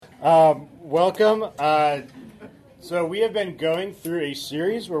Welcome. So we have been going through a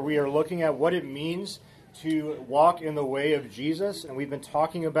series where we are looking at what it means to walk in the way of Jesus, and we've been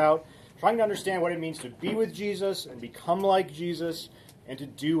talking about trying to understand what it means to be with Jesus and become like Jesus and to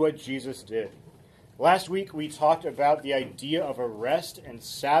do what Jesus did. Last week we talked about the idea of a rest and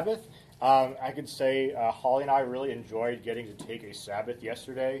Sabbath. I could say Holly and I really enjoyed getting to take a Sabbath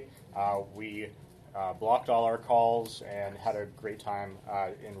yesterday. We blocked all our calls and had a great time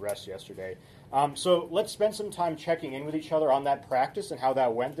in rest yesterday. So let's spend some time checking in with each other on that practice and how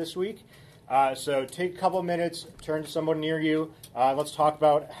that went this week. So take a couple minutes, turn to someone near you. Let's talk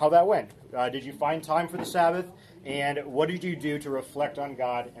about how that went. Did you find time for the Sabbath? And what did you do to reflect on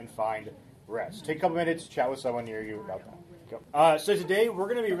God and find rest? Take a couple minutes, chat with someone near you about that. Go. So today we're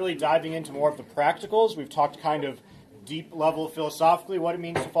going to be really diving into more of the practicals. We've talked kind of deep level philosophically what it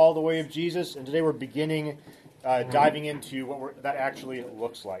means to follow the way of Jesus, and today we're beginning diving into what that actually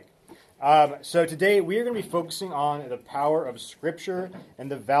looks like. So today we are going to be focusing on the power of Scripture and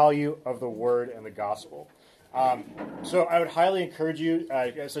the value of the Word and the Gospel. So I would highly encourage you,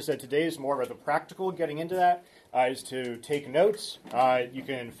 as I said, today is more about the practical, getting into that, is to take notes. You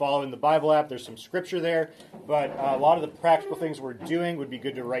can follow in the Bible app, there's some Scripture there, but a lot of the practical things we're doing would be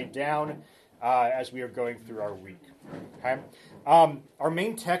good to write down as we are going through our week. Okay. Our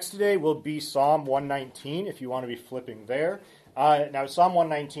main text today will be Psalm 119, if you want to be flipping there. Now, Psalm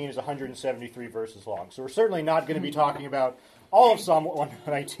 119 is 173 verses long, so we're certainly not going to be talking about all of Psalm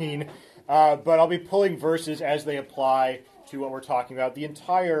 119, but I'll be pulling verses as they apply to what we're talking about. The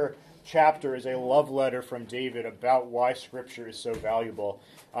entire chapter is a love letter from David about why Scripture is so valuable,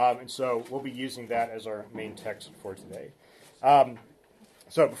 and so we'll be using that as our main text for today.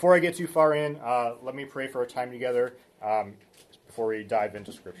 So before I get too far in, let me pray for our time together before we dive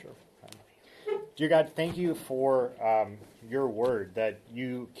into Scripture. Dear God, thank you for your word, that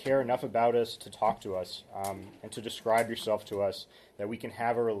you care enough about us to talk to us and to describe yourself to us, that we can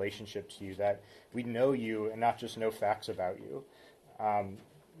have a relationship to you, that we know you and not just know facts about you.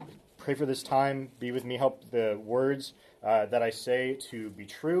 Pray for this time. Be with me. Help the words that I say to be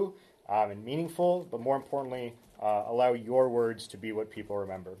true and meaningful, but more importantly, allow your words to be what people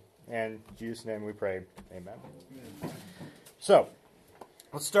remember. And in Jesus' name we pray. Amen. So,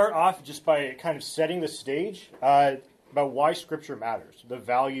 let's start off just by kind of setting the stage about why Scripture matters, the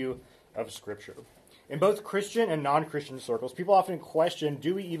value of Scripture. In both Christian and non-Christian circles, people often question,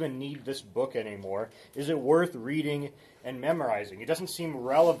 do we even need this book anymore? Is it worth reading and memorizing? It doesn't seem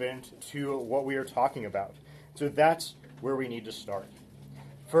relevant to what we are talking about. So that's where we need to start.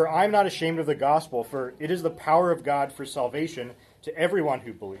 For I'm not ashamed of the gospel, for it is the power of God for salvation to everyone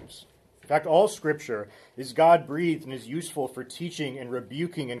who believes. In fact, all Scripture is God-breathed and is useful for teaching and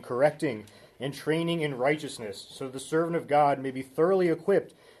rebuking and correcting and training in righteousness, so that the servant of God may be thoroughly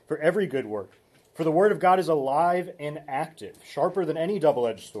equipped for every good work. For the word of God is alive and active, sharper than any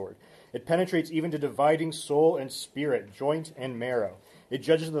double-edged sword. It penetrates even to dividing soul and spirit, joint and marrow. It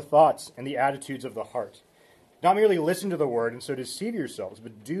judges the thoughts and the attitudes of the heart. Not merely listen to the word and so deceive yourselves,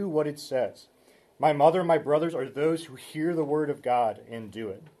 but do what it says. My mother and my brothers are those who hear the word of God and do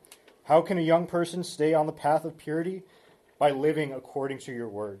it. How can a young person stay on the path of purity? By living according to your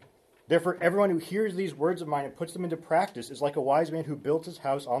word. Therefore, everyone who hears these words of mine and puts them into practice is like a wise man who built his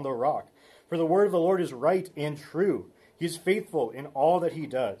house on the rock. For the word of the Lord is right and true. He is faithful in all that he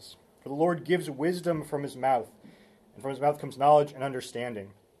does. For the Lord gives wisdom from his mouth, and from his mouth comes knowledge and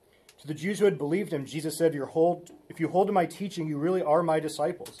understanding. To the Jews who had believed him, Jesus said, if you hold to my teaching, you really are my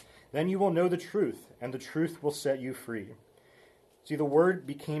disciples. Then you will know the truth, and the truth will set you free. See, the Word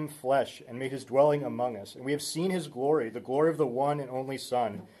became flesh and made his dwelling among us, and we have seen his glory, the glory of the one and only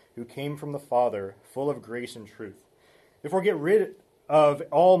Son, who came from the Father, full of grace and truth. Therefore get rid of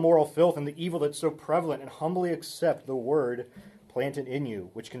all moral filth and the evil that's so prevalent, and humbly accept the Word planted in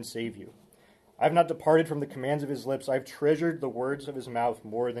you, which can save you. I have not departed from the commands of his lips. I have treasured the words of his mouth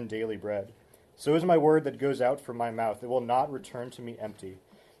more than daily bread. So is my word that goes out from my mouth. It will not return to me empty,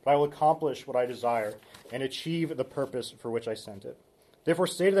 but I will accomplish what I desire and achieve the purpose for which I sent it. Therefore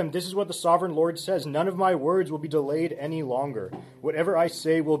say to them, this is what the sovereign Lord says. None of my words will be delayed any longer. Whatever I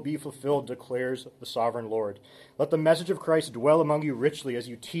say will be fulfilled, declares the sovereign Lord. Let the message of Christ dwell among you richly as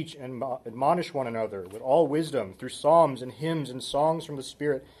you teach and admonish one another with all wisdom through psalms and hymns and songs from the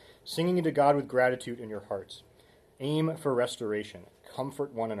Spirit, singing unto God with gratitude in your hearts. Aim for restoration.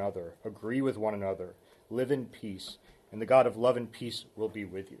 Comfort one another. Agree with one another. Live in peace. And the God of love and peace will be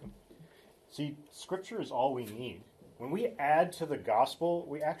with you. See, Scripture is all we need. When we add to the gospel,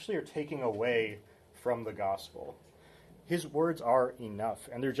 we actually are taking away from the gospel. His words are enough,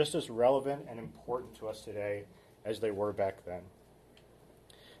 and they're just as relevant and important to us today as they were back then.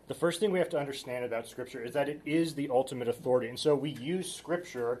 the first thing we have to understand about Scripture is that it is the ultimate authority. And so we use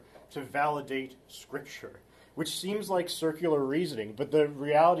Scripture to validate Scripture, which seems like circular reasoning. But the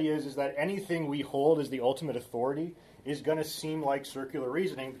reality is that anything we hold as the ultimate authority is going to seem like circular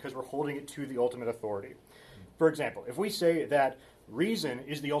reasoning because we're holding it to the ultimate authority. For example, if we say that reason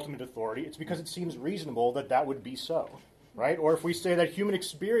is the ultimate authority, it's because it seems reasonable that that would be so, right? Or if we say that human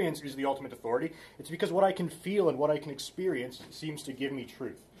experience is the ultimate authority, it's because what I can feel and what I can experience seems to give me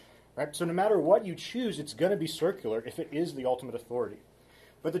truth, right? So no matter what you choose, it's going to be circular if it is the ultimate authority.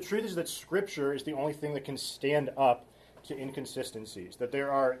 But the truth is that Scripture is the only thing that can stand up to inconsistencies, that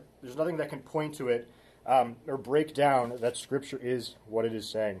there's nothing that can point to it or break down that Scripture is what it is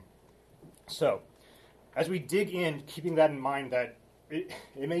saying. So, as we dig in, keeping that in mind, that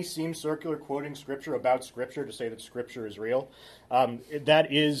it may seem circular quoting Scripture about Scripture to say that Scripture is real,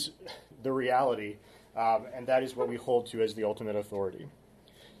 that is the reality, and that is what we hold to as the ultimate authority.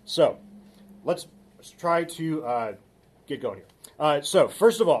 So, let's try to get going here. So,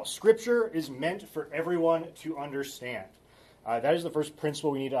 first of all, Scripture is meant for everyone to understand. That is the first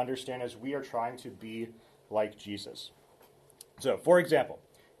principle we need to understand as we are trying to be like Jesus. So, for example,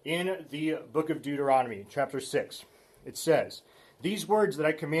 in the book of Deuteronomy, chapter 6, it says, "These words that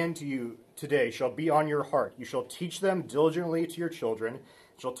I command to you today shall be on your heart. You shall teach them diligently to your children.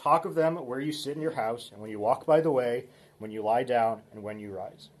 You shall talk of them where you sit in your house, and when you walk by the way, when you lie down, and when you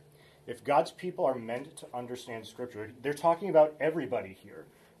rise." If God's people are meant to understand Scripture, they're talking about everybody here,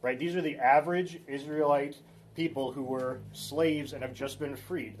 right? These are the average Israelite people who were slaves and have just been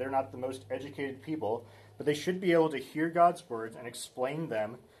freed. They're not the most educated people, but they should be able to hear God's words and explain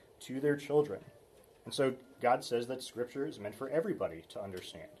them to their children. And so God says that Scripture is meant for everybody to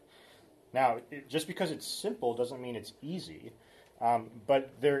understand. Now, just because it's simple doesn't mean it's easy,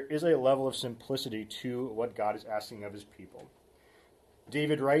 but there is a level of simplicity to what God is asking of his people.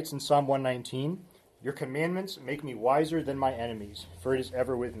 David writes in Psalm 119, "Your commandments make me wiser than my enemies, for it is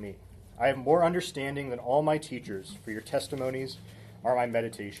ever with me. I have more understanding than all my teachers, for your testimonies are my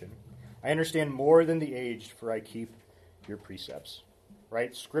meditation. I understand more than the aged, for I keep your precepts."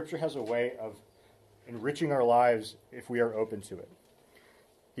 Right? Scripture has a way of enriching our lives if we are open to it.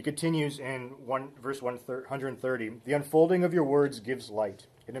 He continues in verse 130, "The unfolding of your words gives light.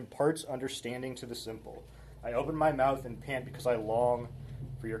 It imparts understanding to the simple. I open my mouth and pant because I long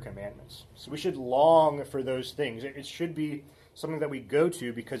for your commandments." So we should long for those things. It should be something that we go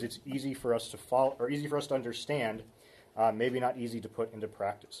to because it's easy for us to follow, or easy for us to understand, maybe not easy to put into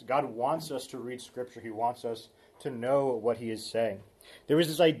practice. God wants us to read Scripture. He wants us to know what he is saying. There was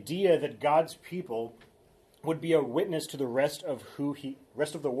this idea that God's people would be a witness to the rest of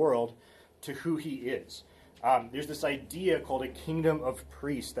the world to who he is. There's this idea called a kingdom of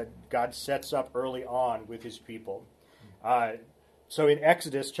priests that God sets up early on with his people. So in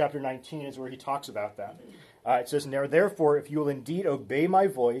Exodus chapter 19 is where he talks about that. It says, "Now therefore, if you will indeed obey my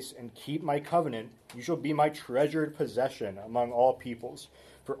voice and keep my covenant, you shall be my treasured possession among all peoples.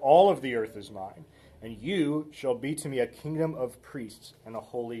 For all of the earth is mine, and you shall be to me a kingdom of priests and a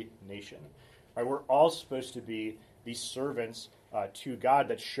holy nation." Right, we're all supposed to be these servants to God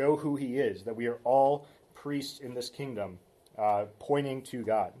that show who he is, that we are all priests in this kingdom, pointing to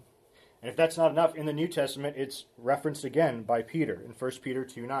God. And if that's not enough, in the New Testament, it's referenced again by Peter in 1 Peter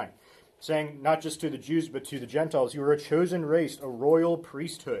 2:9, saying not just to the Jews, but to the Gentiles, "You are a chosen race, a royal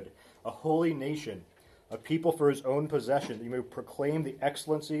priesthood, a holy nation, a people for his own possession, that you may proclaim the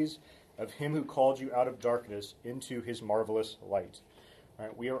excellencies of him who called you out of darkness into his marvelous light."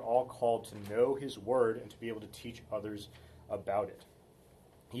 Right? We are all called to know his word and to be able to teach others about it,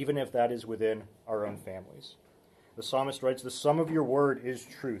 even if that is within our own families. The psalmist writes, "The sum of your word is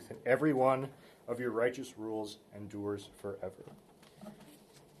truth, and every one of your righteous rules endures forever."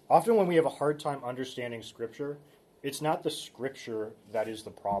 Often when we have a hard time understanding Scripture, it's not the Scripture that is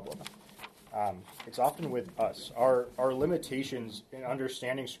the problem. It's often with us. Our limitations in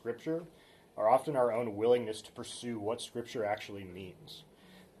understanding Scripture are often our own willingness to pursue what Scripture actually means.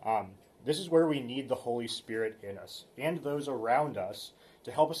 This is where we need the Holy Spirit in us and those around us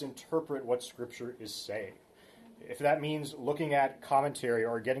to help us interpret what Scripture is saying. If that means looking at commentary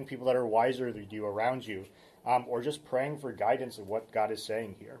or getting people that are wiser than you around you, or just praying for guidance of what God is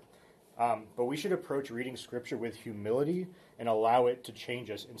saying here. But we should approach reading Scripture with humility and allow it to change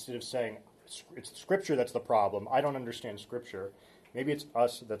us instead of saying, it's Scripture that's the problem. I don't understand Scripture. Maybe it's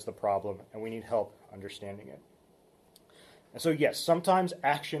us that's the problem, and we need help understanding it. And so, yes, sometimes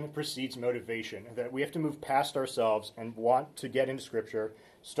action precedes motivation, that we have to move past ourselves and want to get into Scripture,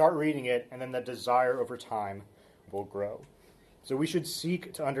 start reading it, and then that desire over time will grow. So we should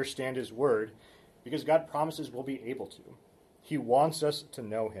seek to understand his word because God promises we'll be able to. He wants us to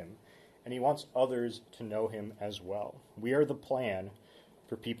know him, and he wants others to know him as well. We are the plan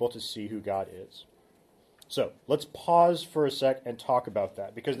for people to see who God is. So let's pause for a sec and talk about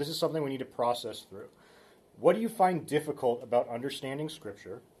that, because this is something we need to process through. What do you find difficult about understanding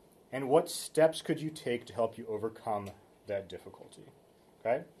Scripture, and what steps could you take to help you overcome that difficulty?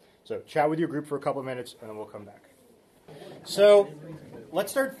 Okay? So chat with your group for a couple of minutes, and then we'll come back. So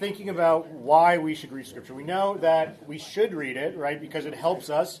let's start thinking about why we should read Scripture. We know that we should read it, right, because it helps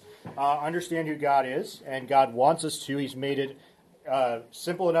us understand who God is, and God wants us to. He's made it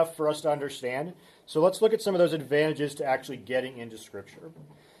simple enough for us to understand. So let's look at some of those advantages to actually getting into Scripture.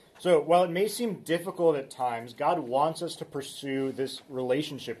 So while it may seem difficult at times, God wants us to pursue this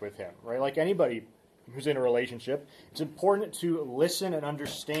relationship with him, right? Like anybody who's in a relationship, it's important to listen and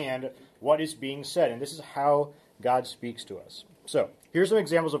understand what is being said, and this is how God speaks to us. So here's some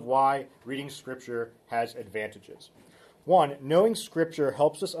examples of why reading Scripture has advantages. One, knowing Scripture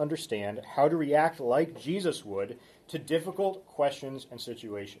helps us understand how to react like Jesus would to difficult questions and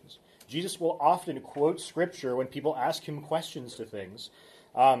situations. Jesus will often quote Scripture when people ask him questions to things,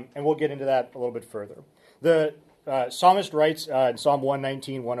 and we'll get into that a little bit further. The psalmist writes in Psalm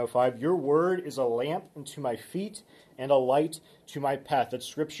 119, 105, "Your word is a lamp unto my feet and a light to my path." That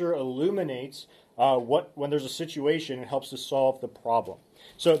Scripture illuminates when there's a situation and helps to solve the problem.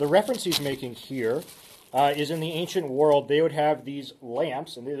 So the reference he's making here is in the ancient world, they would have these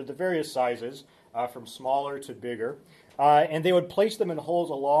lamps, and they're the various sizes, from smaller to bigger, and they would place them in holes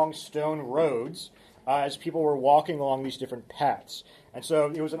along stone roads as people were walking along these different paths. And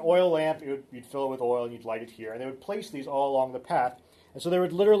so it was an oil lamp, you'd fill it with oil and you'd light it here, and they would place these all along the path. And so there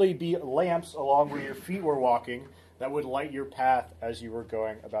would literally be lamps along where your feet were walking that would light your path as you were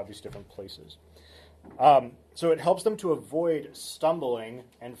going about these different places. So it helps them to avoid stumbling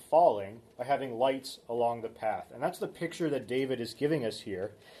and falling by having lights along the path. And that's the picture that David is giving us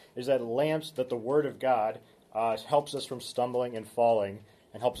here, is that lamps, that the Word of God helps us from stumbling and falling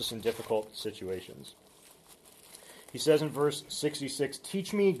and helps us in difficult situations. He says in verse 66,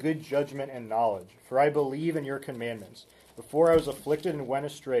 "Teach me good judgment and knowledge, for I believe in your commandments. Before I was afflicted and went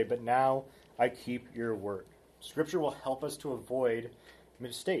astray, but now I keep your word." Scripture will help us to avoid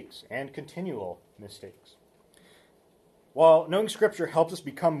mistakes and continual mistakes. While knowing Scripture helps us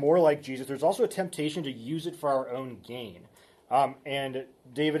become more like Jesus, there's also a temptation to use it for our own gain. And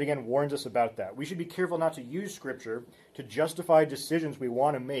David again warns us about that. We should be careful not to use Scripture to justify decisions we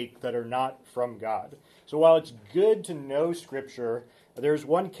want to make that are not from God. So while it's good to know Scripture, there's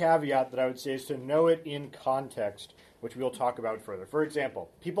one caveat that I would say is to know it in context, which we'll talk about further. For example,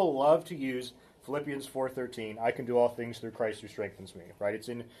 people love to use Philippians 4:13, "I can do all things through Christ who strengthens me," right? It's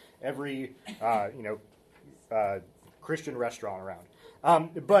in every Christian restaurant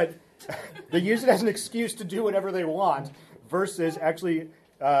around. But they use it as an excuse to do whatever they want versus actually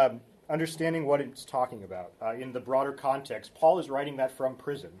understanding what it's talking about. In the broader context, Paul is writing that from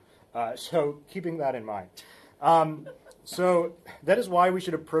prison. So keeping that in mind. So that is why we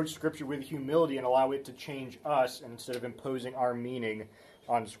should approach Scripture with humility and allow it to change us instead of imposing our meaning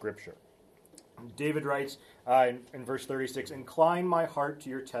on Scripture. David writes in verse 36, "Incline my heart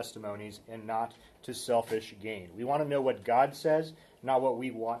to your testimonies and not to selfish gain." We want to know what God says, not what we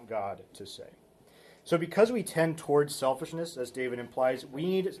want God to say. So because we tend towards selfishness, as David implies, we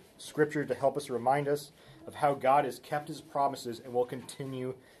need Scripture to help us remind us of how God has kept his promises and will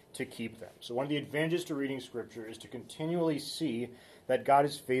continue to keep them. So one of the advantages to reading Scripture is to continually see that God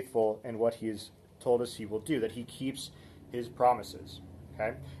is faithful in what he has told us he will do, that he keeps his promises.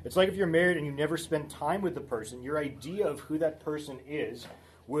 Okay? It's like if you're married and you never spend time with the person, your idea of who that person is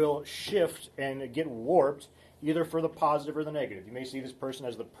will shift and get warped either for the positive or the negative. You may see this person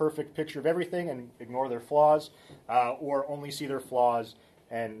as the perfect picture of everything and ignore their flaws, or only see their flaws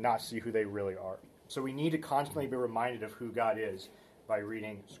and not see who they really are. So we need to constantly be reminded of who God is by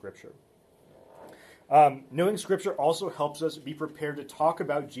reading Scripture. Knowing Scripture also helps us be prepared to talk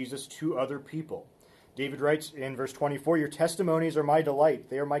about Jesus to other people. David writes in verse 24, "Your testimonies are my delight.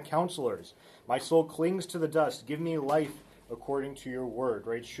 They are my counselors. My soul clings to the dust. Give me life according to your word."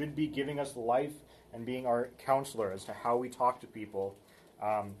 Right? It should be giving us life and being our counselor as to how we talk to people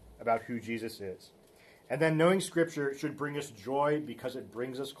about who Jesus is. And then knowing Scripture should bring us joy because it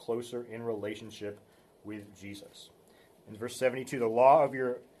brings us closer in relationship with Jesus. In verse 72, "The law of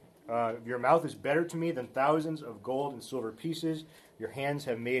your mouth is better to me than thousands of gold and silver pieces. Your hands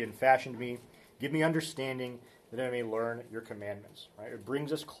have made and fashioned me. Give me understanding that I may learn your commandments." Right? It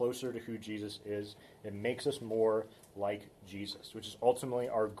brings us closer to who Jesus is. It makes us more like Jesus, which is ultimately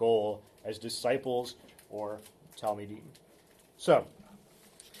our goal as disciples or Talmidim. So,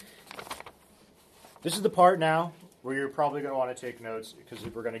 this is the part now where you're probably going to want to take notes because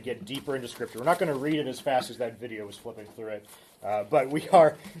we're going to get deeper into Scripture. We're not going to read it as fast as that video was flipping through it, but we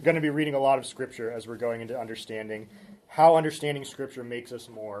are going to be reading a lot of Scripture as we're going into understanding how understanding Scripture makes us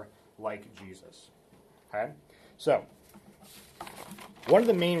more like Jesus. Okay? So, one of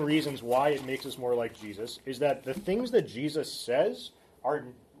the main reasons why it makes us more like Jesus is that the things that Jesus says are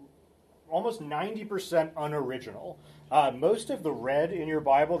almost 90% unoriginal. Most of the red in your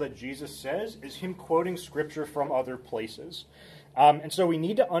Bible that Jesus says is him quoting Scripture from other places. And so we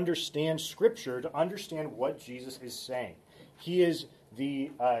need to understand Scripture to understand what Jesus is saying. He is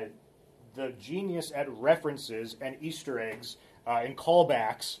the genius at references and Easter eggs and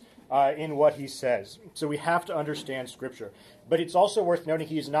callbacks in what he says. So we have to understand Scripture. But it's also worth noting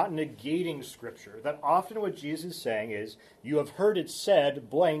he is not negating Scripture. That often what Jesus is saying is, you have heard it said,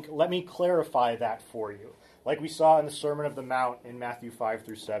 blank, let me clarify that for you. Like we saw in the Sermon of the Mount in Matthew 5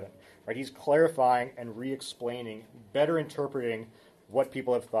 through 7. Right? He's clarifying and re-explaining, better interpreting what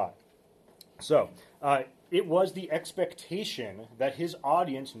people have thought. So, it was the expectation that his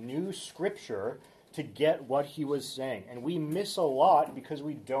audience knew Scripture to get what he was saying. And we miss a lot because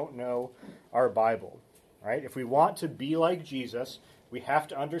we don't know our Bible. Right? If we want to be like Jesus, we have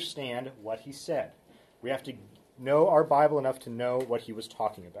to understand what he said. We have to know our Bible enough to know what he was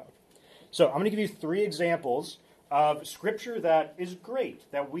talking about. So I'm going to give you 3 examples of Scripture that is great,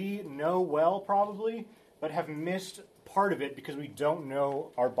 that we know well probably, but have missed part of it because we don't know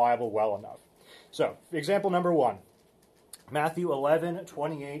our Bible well enough. So, example number 1, Matthew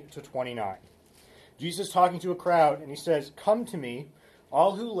 11:28-29. Jesus is talking to a crowd, and he says, "Come to me,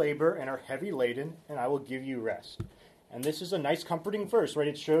 all who labor and are heavy laden, and I will give you rest." And this is a nice, comforting verse, right?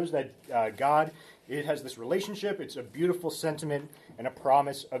 It shows that God, it has this relationship. It's a beautiful sentiment and a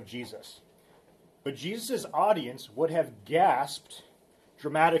promise of Jesus. But Jesus' audience would have gasped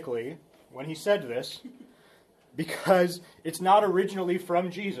dramatically when he said this because it's not originally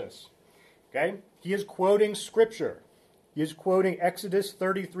from Jesus. Okay? He is quoting Scripture. He is quoting Exodus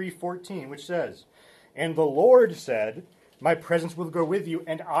 33:14, which says, "And the Lord said, my presence will go with you,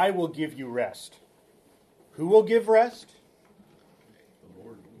 and I will give you rest." Who will give rest?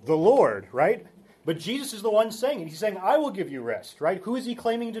 The Lord, right? But Jesus is the one saying it. He's saying, I will give you rest, right? Who is he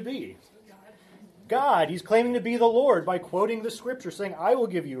claiming to be? God. He's claiming to be the Lord by quoting the Scripture, saying, I will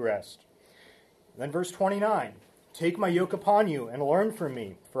give you rest. Then verse 29, "Take my yoke upon you and learn from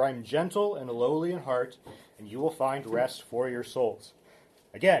me, for I am gentle and lowly in heart, and you will find rest for your souls."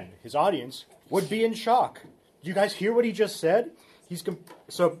 Again, his audience would be in shock. Do you guys hear what he just said?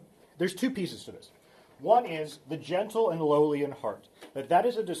 So there's 2 pieces to this. One is the gentle and lowly in heart. That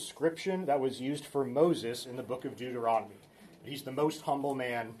is a description that was used for Moses in the book of Deuteronomy. He's the most humble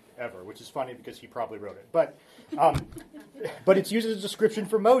man ever, which is funny because he probably wrote it. But it's used as a description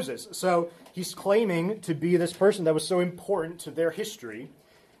for Moses. So he's claiming to be this person that was so important to their history.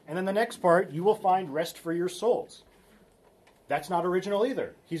 And then the next part, "You will find rest for your souls." That's not original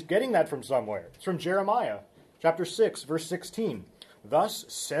either. He's getting that from somewhere. It's from Jeremiah, chapter 6, verse 16. "Thus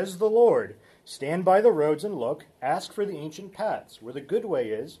says the Lord, stand by the roads and look, ask for the ancient paths, where the good way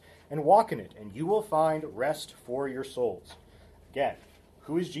is, and walk in it, and you will find rest for your souls." Again,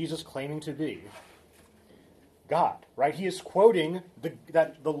 who is Jesus claiming to be? God, right? He is quoting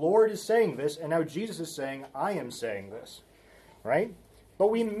that the Lord is saying this, and now Jesus is saying, I am saying this, right? But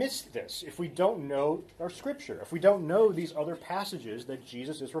we miss this if we don't know our Scripture. If we don't know these other passages that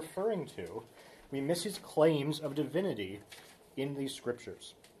Jesus is referring to, we miss his claims of divinity in these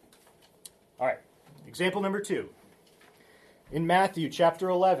Scriptures. All right, example number 2. In Matthew chapter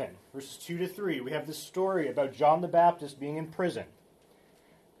 11, verses 2-3, we have this story about John the Baptist being in prison.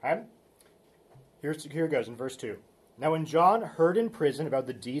 Okay? Here it goes in verse 2. "Now when John heard in prison about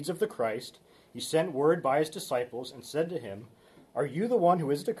the deeds of the Christ, he sent word by his disciples and said to him, 'Are you the one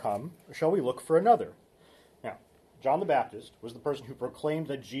who is to come, or shall we look for another?'" Now, John the Baptist was the person who proclaimed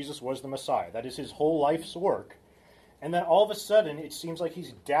that Jesus was the Messiah. That is his whole life's work. And then all of a sudden, it seems like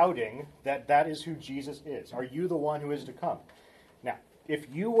he's doubting that that is who Jesus is. Are you the one who is to come? Now, if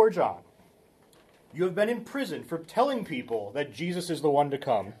you were John, you have been in prison for telling people that Jesus is the one to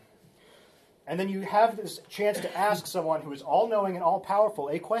come, and then you have this chance to ask someone who is all-knowing and all-powerful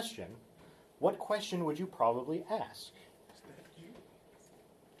a question, what question would you probably ask?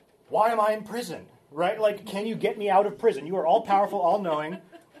 Why am I in prison? Right? Like, can you get me out of prison? You are all-powerful, all-knowing,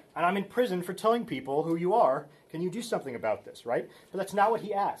 and I'm in prison for telling people who you are. Can you do something about this, right? But that's not what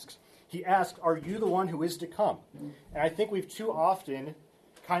he asks. He asks, are you the one who is to come? And I think we've too often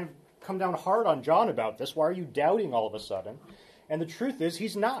kind of come down hard on John about this. Why are you doubting all of a sudden? And the truth is,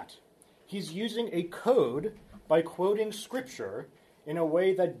 he's not. He's using a code by quoting Scripture in a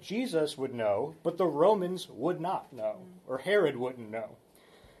way that Jesus would know, but the Romans would not know, or Herod wouldn't know.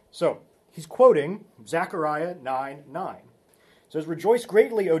 So, he's quoting Zechariah 9:9. It says, "Rejoice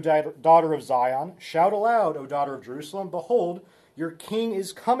greatly, O daughter of Zion. Shout aloud, O daughter of Jerusalem. Behold, your king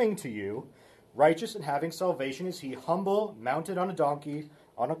is coming to you. Righteous and having salvation is he, humble, mounted on a donkey,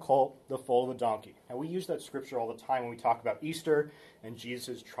 on a colt, the foal of a donkey." And we use that scripture all the time when we talk about Easter and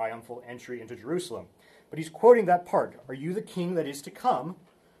Jesus' triumphal entry into Jerusalem. But he's quoting that part. Are you the king that is to come?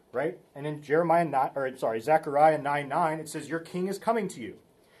 Right? And in Zechariah 9:9, it says, "Your king is coming to you."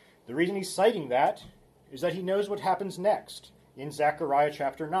 The reason he's citing that is that he knows what happens next in Zechariah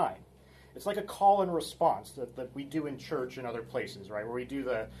chapter 9. It's like a call and response that we do in church and other places, right? Where we do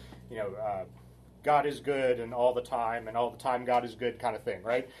the, God is good and all the time God is good kind of thing,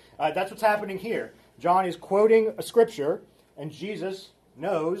 right? That's what's happening here. John is quoting a scripture, and Jesus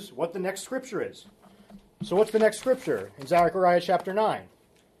knows what the next scripture is. So what's the next scripture in Zechariah chapter 9?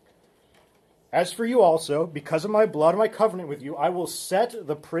 "As for you also, because of my blood and my covenant with you, I will set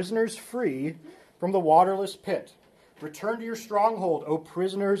the prisoners free from the waterless pit. Return to your stronghold, O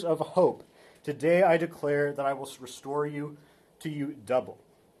prisoners of hope. Today I declare that I will restore you to you double."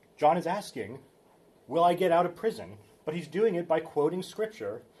 John is asking, will I get out of prison? But he's doing it by quoting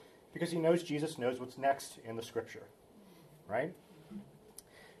scripture because he knows Jesus knows what's next in the scripture, right?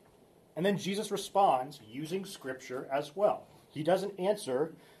 And then Jesus responds using scripture as well. He doesn't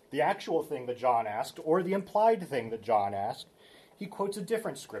answer the actual thing that John asked or the implied thing that John asked. He quotes a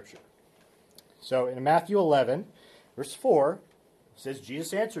different scripture. So in Matthew 11, verse 4, it says,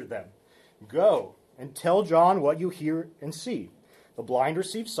 "Jesus answered them, 'Go and tell John what you hear and see. The blind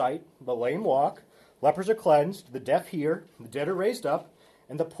receive sight, the lame walk, lepers are cleansed, the deaf hear, the dead are raised up,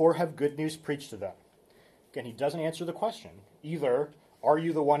 and the poor have good news preached to them.'" Again, he doesn't answer the question. Either, are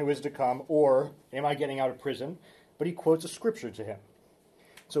you the one who is to come, or am I getting out of prison? But he quotes a scripture to him.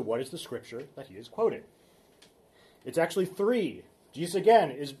 So what is the scripture that he is quoting? It's actually three. Jesus,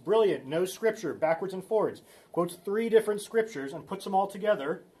 again, is brilliant, knows scripture backwards and forwards, quotes three different scriptures and puts them all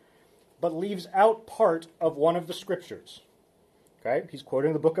together, but leaves out part of one of the scriptures. Okay? He's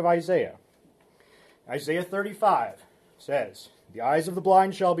quoting the book of Isaiah. Isaiah 35 says, "The eyes of the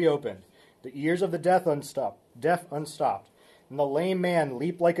blind shall be opened, the ears of the deaf unstopped, and the lame man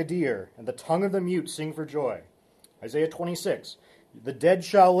leap like a deer, and the tongue of the mute sing for joy." Isaiah 26, "The dead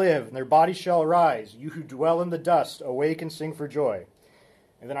shall live, and their bodies shall rise. You who dwell in the dust, awake and sing for joy."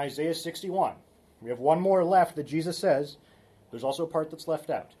 And then Isaiah 61. We have one more left that Jesus says. There's also a part that's left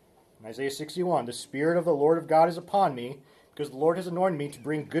out. In Isaiah 61, "The Spirit of the Lord of God is upon me, because the Lord has anointed me to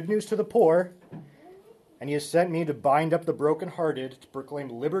bring good news to the poor, and he has sent me to bind up the brokenhearted, to proclaim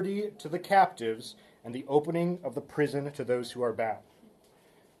liberty to the captives, and the opening of the prison to those who are bound."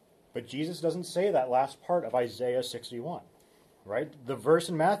 But Jesus doesn't say that last part of Isaiah 61, right? The verse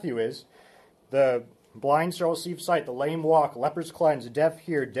in Matthew is, "The blind shall receive sight, the lame walk, lepers cleanse, the deaf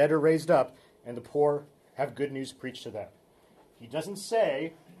hear, dead are raised up, and the poor have good news preached to them." He doesn't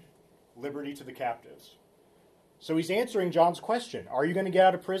say liberty to the captives. So he's answering John's question. Are you going to get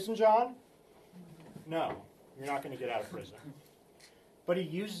out of prison, John? No, you're not going to get out of prison. But he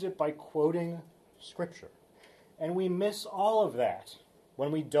uses it by quoting scripture. And we miss all of that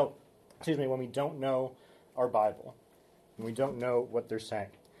when we don't know our Bible, when we don't know what they're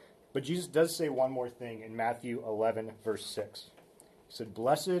saying. But Jesus does say one more thing in Matthew 11, verse 6. He said,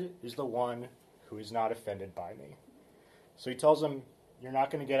 "Blessed is the one who is not offended by me." So he tells them, you're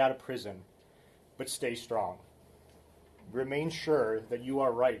not going to get out of prison, but stay strong. Remain sure that you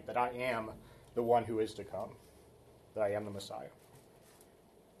are right, that I am the one who is to come, that I am the Messiah.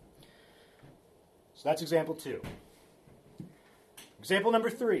 So that's example 2. Example number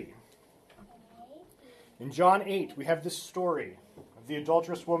 3. In John 8, we have this story of the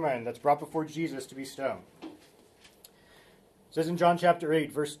adulterous woman that's brought before Jesus to be stoned. It says in John chapter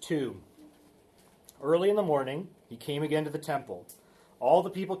 8, verse 2, "Early in the morning, he came again to the temple. All the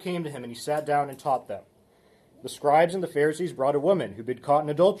people came to him, and he sat down and taught them. The scribes and the Pharisees brought a woman who'd been caught in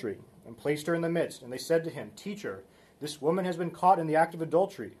adultery and placed her in the midst. And they said to him, 'Teacher, this woman has been caught in the act of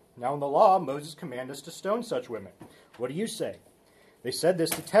adultery. Now in the law, Moses commanded us to stone such women. What do you say?' They said this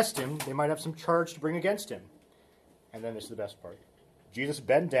to test him. They might have some charge to bring against him." And then this is the best part. Jesus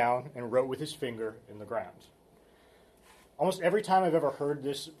bent down and wrote with his finger in the ground. Almost every time I've ever heard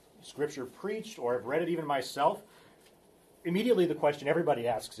this scripture preached, or I've read it even myself, immediately the question everybody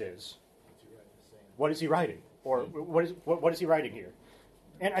asks is, what is he writing? Or what is he writing here?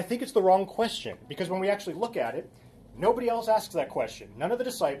 And I think it's the wrong question, because when we actually look at it, nobody else asks that question. None of the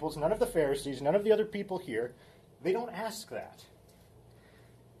disciples, none of the Pharisees, none of the other people here, they don't ask that.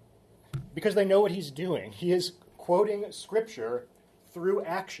 Because they know what he's doing. He is quoting scripture through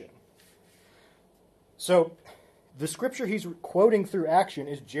action. So the scripture he's quoting through action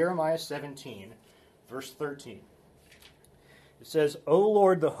is Jeremiah 17, verse 13. It says, O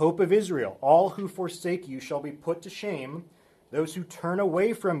Lord, the hope of Israel, all who forsake you shall be put to shame. Those who turn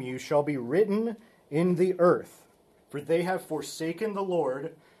away from you shall be written in the earth, for they have forsaken the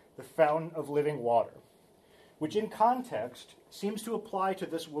Lord, the fountain of living water. Which in context seems to apply to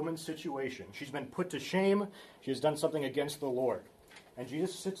this woman's situation. She's been put to shame. She has done something against the Lord. And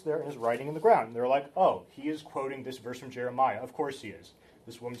Jesus sits there and is writing in the ground. And they're like, oh, he is quoting this verse from Jeremiah. Of course he is.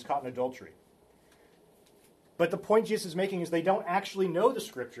 This woman's caught in adultery. But the point Jesus is making is they don't actually know the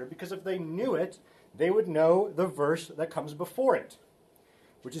scripture, because if they knew it, they would know the verse that comes before it,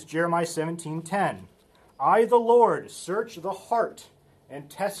 which is Jeremiah 17:10. I, the Lord, search the heart and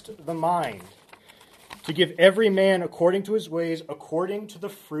test the mind, to give every man according to his ways, according to the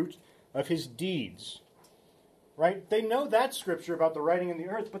fruit of his deeds. Right? They know that scripture about the writing in the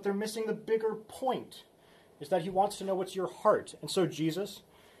earth, but they're missing the bigger point, is that he wants to know what's your heart. And so Jesus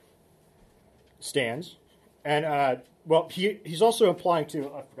stands, and, he's also applying to,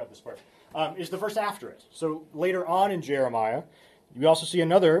 I forgot this part, is the verse after it. So later on in Jeremiah, we also see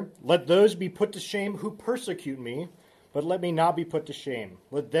another, let those be put to shame who persecute me, but let me not be put to shame.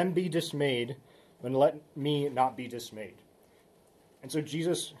 Let them be dismayed, but let me not be dismayed. And so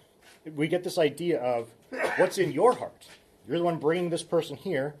Jesus, we get this idea of what's in your heart. You're the one bringing this person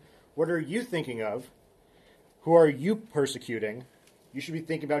here. What are you thinking of? Who are you persecuting? You should be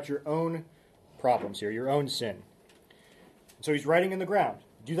thinking about your own problems here, your own sin. So he's writing in the ground.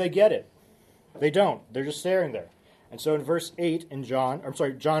 Do they get it? They don't. They're just staring there. And so in verse 8 in John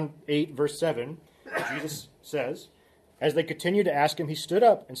 8, verse 7, Jesus says, as they continued to ask him, he stood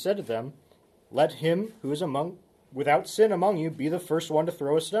up and said to them, let him who is without sin among you be the first one to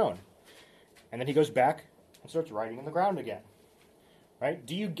throw a stone. And then he goes back and starts writing in the ground again. Right?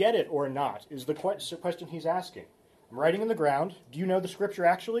 Do you get it or not, is the question he's asking. I'm writing in the ground. Do you know the scripture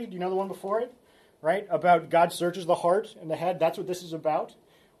actually? Do you know the one before it? Right? About God searches the heart and the head. That's what this is about.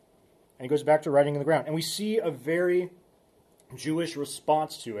 And he goes back to writing in the ground. And we see a very Jewish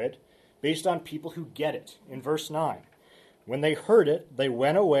response to it based on people who get it. In verse 9, when they heard it, they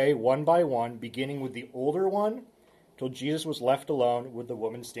went away one by one, beginning with the older one, till Jesus was left alone with the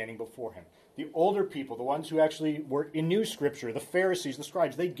woman standing before him. The older people, the ones who actually knew Scripture, the Pharisees, the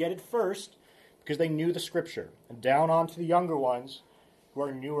scribes, they get it first because they knew the Scripture. And down on to the younger ones who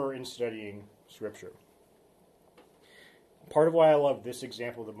are newer in studying Scripture. Part of why I love this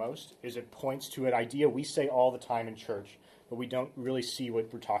example the most is it points to an idea we say all the time in church, but we don't really see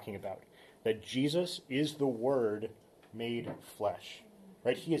what we're talking about. That Jesus is the Word made flesh.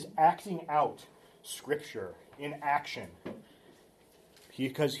 Right? He is acting out Scripture in action.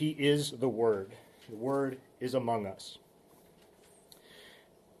 Because he is the Word. The Word is among us.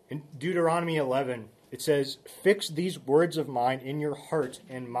 In Deuteronomy 11, it says, fix these words of mine in your heart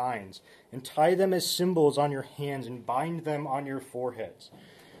and minds, and tie them as symbols on your hands, and bind them on your foreheads.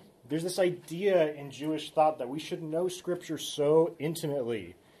 There's this idea in Jewish thought that we should know Scripture so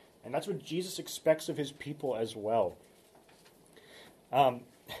intimately. And that's what Jesus expects of his people as well.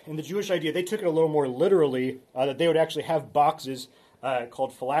 In the Jewish idea, they took it a little more literally, that they would actually have boxes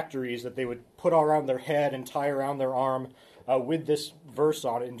called phylacteries that they would put around their head and tie around their arm with this verse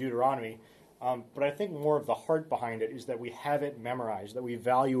on it in Deuteronomy. But I think more of the heart behind it is that we have it memorized, that we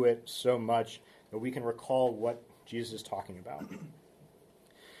value it so much that we can recall what Jesus is talking about.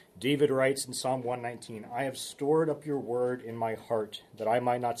 David writes in Psalm 119, I have stored up your word in my heart, that I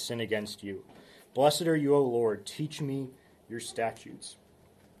might not sin against you. Blessed are you, O Lord. Teach me your statutes.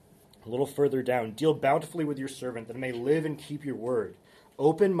 A little further down, deal bountifully with your servant, that I may live and keep your word.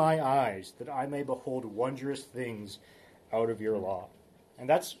 Open my eyes, that I may behold wondrous things out of your law. And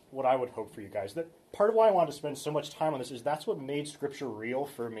that's what I would hope for you guys. That part of why I wanted to spend so much time on this is that's what made Scripture real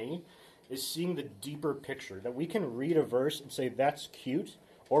for me, is seeing the deeper picture. That we can read a verse and say, that's cute,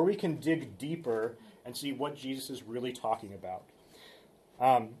 or we can dig deeper and see what Jesus is really talking about.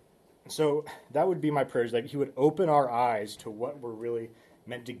 So that would be my prayer, is that he would open our eyes to what we're really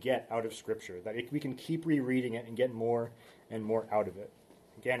meant to get out of Scripture, that we can keep rereading it and get more and more out of it.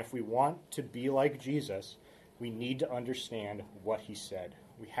 Again, if we want to be like Jesus, we need to understand what he said.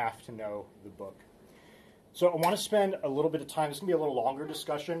 We have to know the book. So I want to spend a little bit of time. This is going to be a little longer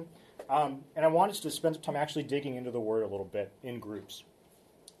discussion, and I want us to spend some time actually digging into the Word a little bit in groups.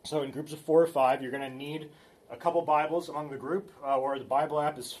 So in groups of 4 or 5, you're going to need a couple Bibles among the group, or the Bible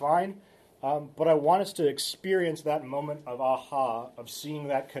app is fine. But I want us to experience that moment of aha, of seeing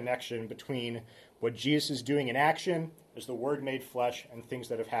that connection between what Jesus is doing in action as the Word made flesh and things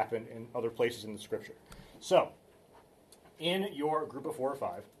that have happened in other places in the Scripture. So, in your group of 4 or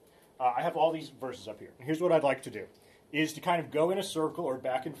 5, I have all these verses up here. And here's what I'd like to do, is to kind of go in a circle or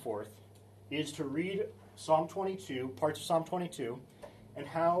back and forth, is to read Psalm 22, parts of Psalm 22, and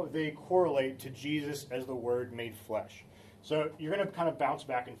how they correlate to Jesus as the Word made flesh. So you're going to kind of bounce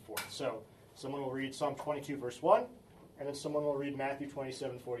back and forth. So someone will read Psalm 22, verse 1, and then someone will read Matthew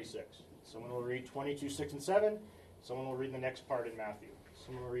 27, 46. Someone will read 22, 6 and 7. Someone will read the next part in Matthew.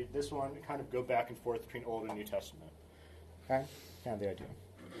 Someone will read this one, and kind of go back and forth between Old and New Testament. Okay? Kind of the idea.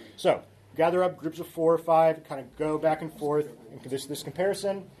 So, gather up groups of 4 or 5, kind of go back and forth into this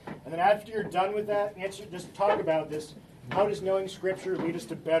comparison. And then after you're done with that, just talk about this. How does knowing Scripture lead us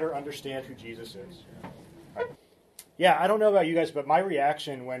to better understand who Jesus is? Right. Yeah, I don't know about you guys, but my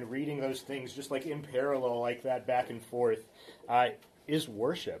reaction when reading those things, just like in parallel like that, back and forth, is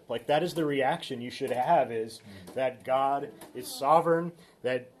worship. Like, that is the reaction you should have, is that God is sovereign,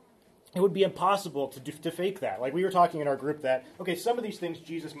 that it would be impossible to fake that. Like, we were talking in our group that, okay, some of these things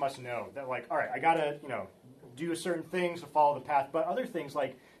Jesus must know. That, like, all right, I got to, do certain things to follow the path. But other things,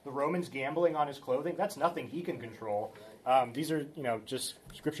 like the Romans gambling on his clothing, that's nothing he can control. These are, just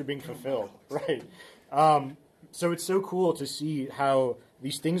Scripture being fulfilled, right? So it's so cool to see how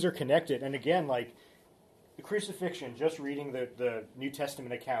these things are connected. And again, like, the crucifixion, just reading the New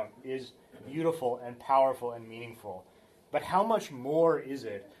Testament account, is beautiful and powerful and meaningful. But how much more is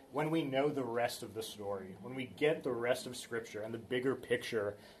it when we know the rest of the story, when we get the rest of Scripture and the bigger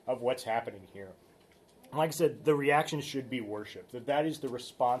picture of what's happening here? Like I said, the reaction should be worship. That is the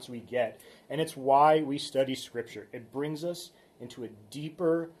response we get. And it's why we study Scripture. It brings us into a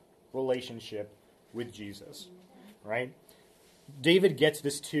deeper relationship with Jesus, right? David gets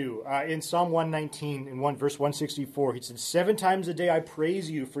this too. In Psalm 119, in verse 164, he said, 7 times a day I praise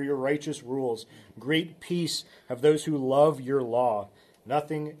you for your righteous rules. Great peace have those who love your law.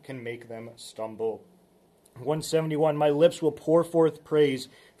 Nothing can make them stumble. 171, my lips will pour forth praise,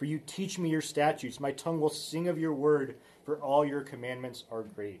 for you teach me your statutes. My tongue will sing of your word, for all your commandments are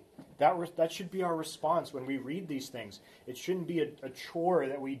great. That should be our response when we read these things. It shouldn't be a chore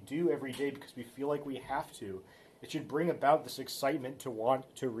that we do every day because we feel like we have to. It should bring about this excitement to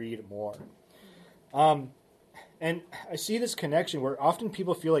want to read more. And I see this connection where often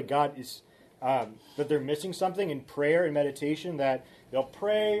people feel like God is, that they're missing something in prayer and meditation, that they'll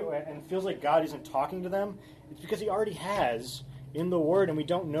pray and it feels like God isn't talking to them. It's because he already has in the Word, and we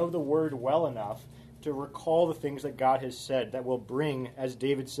don't know the Word well enough to recall the things that God has said that will bring, as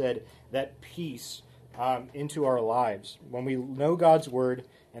David said, that peace into our lives. When we know God's Word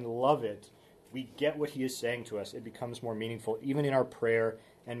and love it, we get what he is saying to us. It becomes more meaningful, even in our prayer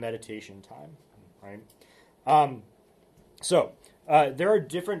and meditation time, right? So there are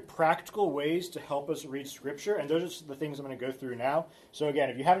different practical ways to help us read Scripture, and those are the things I'm going to go through now. So again,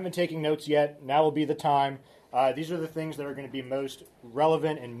 if you haven't been taking notes yet, now will be the time. These are the things that are going to be most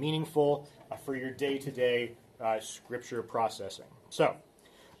relevant and meaningful for your day-to-day Scripture processing. So,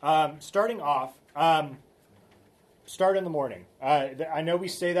 starting off, start in the morning. I know we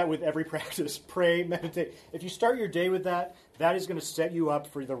say that with every practice. Pray, meditate. If you start your day with that, that is going to set you up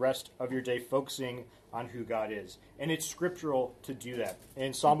for the rest of your day focusing on who God is. And it's scriptural to do that.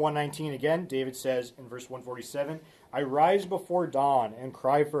 In Psalm 119, again, David says in verse 147, I rise before dawn and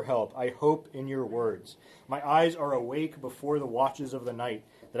cry for help. I hope in your words. My eyes are awake before the watches of the night,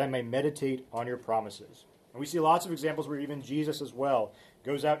 that I may meditate on your promises. And we see lots of examples where even Jesus as well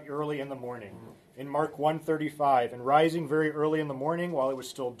goes out early in the morning. In Mark 1:35, and rising very early in the morning, while it was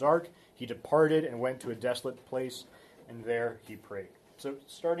still dark, he departed and went to a desolate place, and there he prayed. So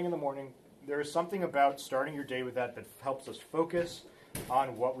starting in the morning, there is something about starting your day with that helps us focus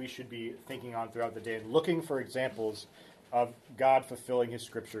on what we should be thinking on throughout the day and looking for examples of God fulfilling his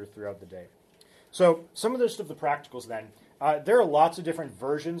Scripture throughout the day. So some of the practicals then. There are lots of different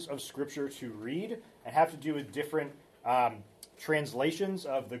versions of Scripture to read and have to do with different translations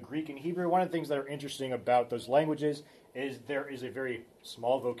of the Greek and Hebrew. One of the things that are interesting about those languages is there is a very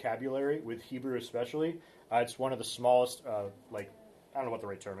small vocabulary with Hebrew especially. It's one of the smallest, I don't know what the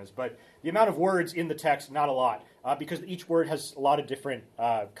right term is, but the amount of words in the text, not a lot, because each word has a lot of different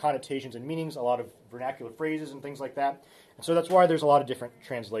connotations and meanings, a lot of vernacular phrases and things like that. And so that's why there's a lot of different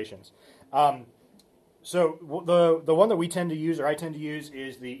translations. So the one that we tend to use, or I tend to use,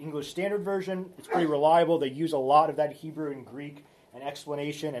 is the English Standard Version. It's pretty reliable. They use a lot of that Hebrew and Greek and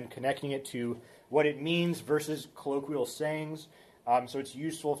explanation and connecting it to what it means versus colloquial sayings. So it's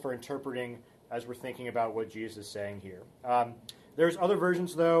useful for interpreting as we're thinking about what Jesus is saying here. There's other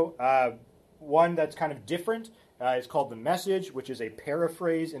versions, though. One that's kind of different is called The Message, which is a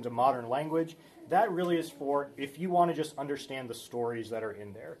paraphrase into modern language. That really is for if you want to just understand the stories that are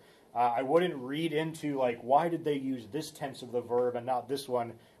in there. I wouldn't read into, like, why did they use this tense of the verb and not this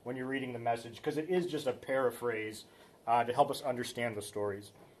one when you're reading the message, because it is just a paraphrase to help us understand the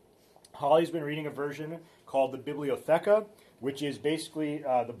stories. Holly's been reading a version called the Bibliotheca, which is basically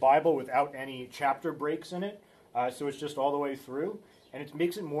the Bible without any chapter breaks in it. So it's just all the way through. And it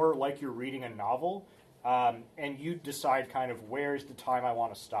makes it more like you're reading a novel. And you decide kind of where's the time I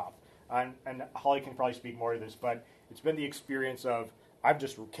want to stop. And Holly can probably speak more to this, but it's been the experience of I've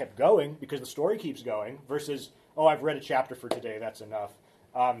just kept going because the story keeps going versus, oh, I've read a chapter for today, that's enough.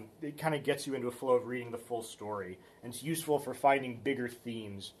 It kind of gets you into a flow of reading the full story. And it's useful for finding bigger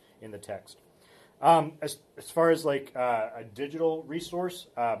themes in the text. As far as like a digital resource,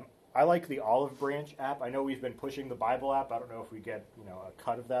 I like the Olive Branch app. I know we've been pushing the Bible app. I don't know if we get a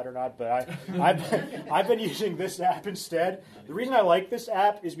cut of that or not, but I've been using this app instead. The reason I like this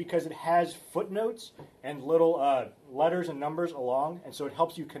app is because it has footnotes and little letters and numbers along, and so it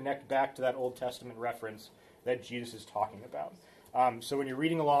helps you connect back to that Old Testament reference that Jesus is talking about. So when you're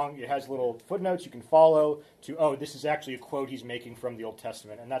reading along, it has little footnotes you can follow to, oh, this is actually a quote he's making from the Old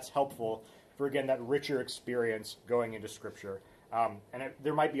Testament, and that's helpful for, again, that richer experience going into Scripture.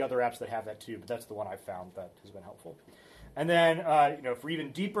 There might be other apps that have that too, but that's the one I've found that has been helpful. And then, for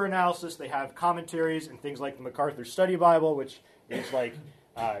even deeper analysis, they have commentaries and things like the MacArthur Study Bible, which is like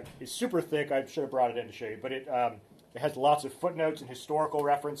is super thick. I should have brought it in to show you, but it has lots of footnotes and historical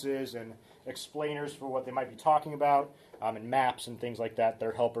references and explainers for what they might be talking about, and maps and things like that.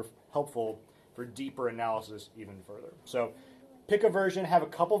 They're helpful for deeper analysis even further. So pick a version, have a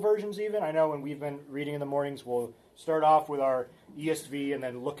couple versions even. I know when we've been reading in the mornings, we'll start off with our ESV and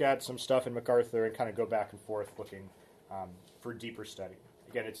then look at some stuff in MacArthur and kind of go back and forth looking for deeper study.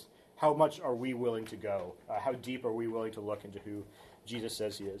 Again, it's how much are we willing to go? How deep are we willing to look into who Jesus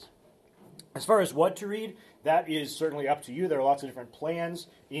says he is? As far as what to read, that is certainly up to you. There are lots of different plans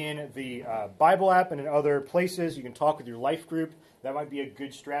in the Bible app and in other places. You can talk with your life group. That might be a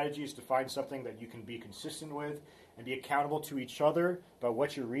good strategy, is to find something that you can be consistent with and be accountable to each other about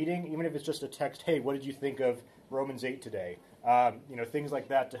what you're reading, even if it's just a text, hey, what did you think of Romans 8 today? Things like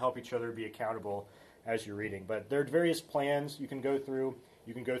that to help each other be accountable as you're reading. But there are various plans you can go through.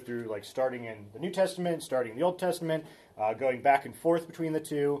 You can go through like starting in the New Testament, starting in the Old Testament, going back and forth between the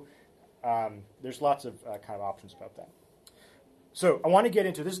two. There's lots of kind of options about that. So I want to get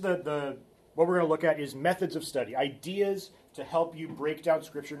into this. Is the what we're going to look at is methods of study, ideas to help you break down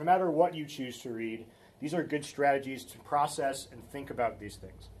Scripture, no matter what you choose to read. These are good strategies to process and think about these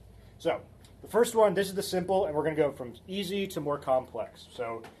things. So the first one, this is the simple, and we're going to go from easy to more complex.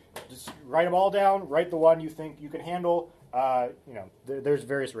 So just write them all down. Write the one you think you can handle. There's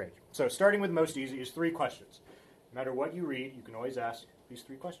various range. So starting with most easy is 3 questions. No matter what you read, you can always ask these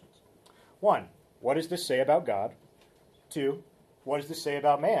 3 questions. 1, what does this say about God? 2, what does this say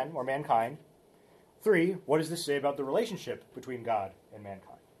about man or mankind? 3, what does this say about the relationship between God and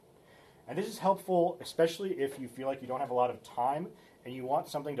mankind? And this is helpful, especially if you feel like you don't have a lot of time and you want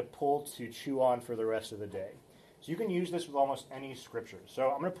something to pull to chew on for the rest of the day. So you can use this with almost any scripture. So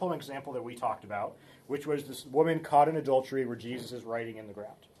I'm going to pull an example that we talked about, which was this woman caught in adultery where Jesus is writing in the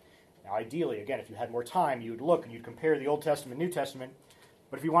ground. Now, ideally, again, if you had more time, you would look and you'd compare the Old Testament and New Testament.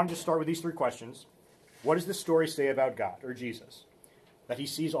 But if you wanted to start with these 3 questions, what does this story say about God or Jesus? That he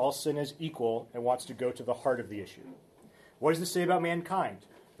sees all sin as equal and wants to go to the heart of the issue. What does this say about mankind?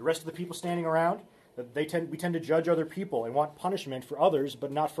 The rest of the people standing around, that we tend to judge other people and want punishment for others,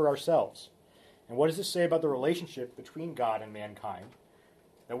 but not for ourselves. And what does this say about the relationship between God and mankind?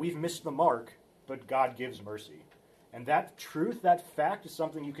 That we've missed the mark, but God gives mercy. And that truth, that fact, is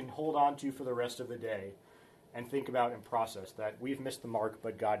something you can hold on to for the rest of the day and think about and process, that we've missed the mark,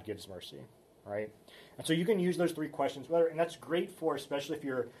 but God gives mercy. Right? And so you can use those 3 questions, and that's great for, especially if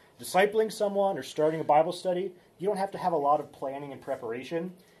you're discipling someone or starting a Bible study. You don't have to have a lot of planning and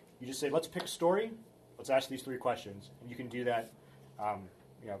preparation. You just say, let's pick a story, let's ask these 3 questions, and you can do that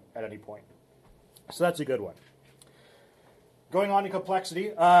at any point. So that's a good one. Going on to complexity,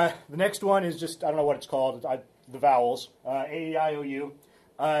 the next one is just, I don't know what it's called, the vowels, A, E, I, O, U.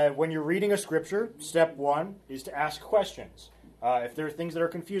 When you're reading a scripture, step 1 is to ask questions. If there are things that are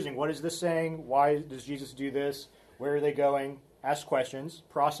confusing, what is this saying? Why does Jesus do this? Where are they going? Ask questions,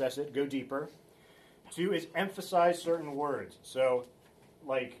 process it, go deeper. 2 is emphasize certain words. So,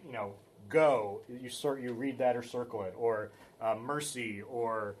 like, go, you read that or circle it, or mercy,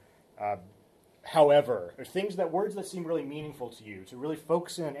 or however, or words that seem really meaningful to you, to really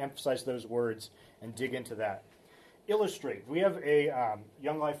focus in and emphasize those words and dig into that. Illustrate. We have a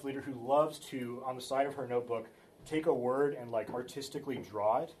young life leader who loves to, on the side of her notebook, take a word and like artistically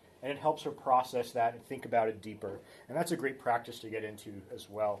draw it, and it helps her process that and think about it deeper. And that's a great practice to get into as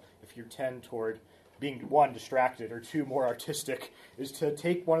well. If you tend toward being, one, distracted, or two, more artistic, is to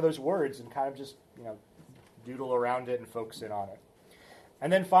take one of those words and kind of just, doodle around it and focus in on it.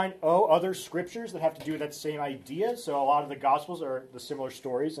 And then find, other scriptures that have to do with that same idea. So a lot of the Gospels are the similar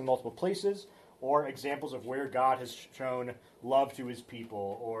stories in multiple places, or examples of where God has shown love to his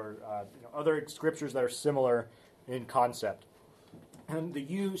people, or other scriptures that are similar in concept. And the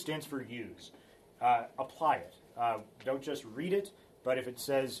U stands for use. Apply it. Don't just read it, but if it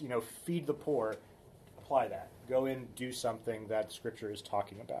says, feed the poor, apply that. Go in, do something that Scripture is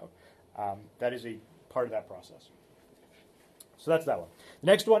talking about. That is a part of that process. So that's that one. The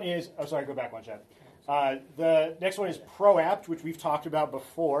next one is, go back one, Chad. The next one is ProApt, which we've talked about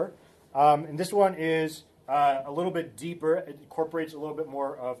before. And this one is a little bit deeper. It incorporates a little bit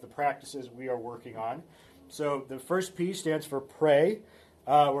more of the practices we are working on. So the first P stands for pray,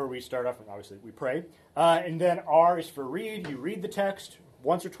 where we start off, and obviously we pray. And then R is for read. You read the text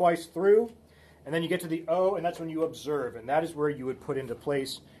once or twice through. And then you get to the O, and that's when you observe. And that is where you would put into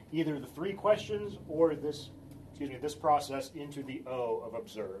place either the 3 questions or this process into the O of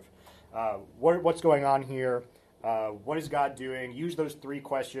observe. What's going on here? What is God doing? Use those 3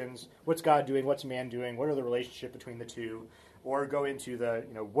 questions. What's God doing? What's man doing? What are the relationship between the two? Or go into the,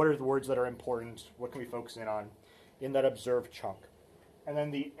 what are the words that are important? What can we focus in that observe chunk? And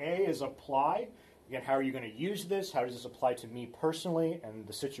then the A is apply. Again, how are you going to use this? How does this apply to me personally and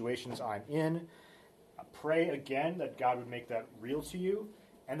the situations I'm in? Pray again that God would make that real to you.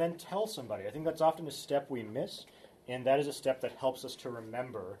 And then tell somebody. I think that's often a step we miss, and that is a step that helps us to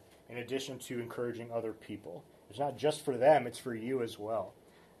remember in addition to encouraging other people. It's not just for them, it's for you as well.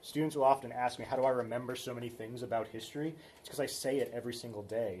 Students will often ask me, how do I remember so many things about history? It's because I say it every single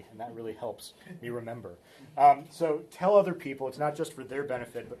day, and that really helps me remember. So tell other people. It's not just for their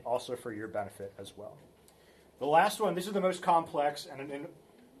benefit, but also for your benefit as well. The last one, this is the most complex, and in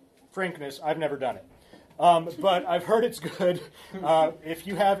frankness, I've never done it. But I've heard it's good. If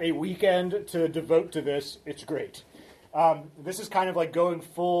you have a weekend to devote to this, it's great. This is kind of like going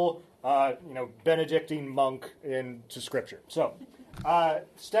full, Benedictine monk into Scripture. So,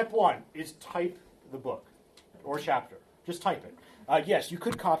 step 1 is type the book or chapter. Just type it. Yes, you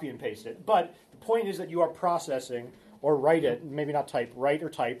could copy and paste it, but the point is that you are processing or write it, maybe not type, write or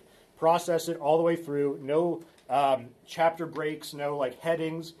type, process it all the way through. No chapter breaks, no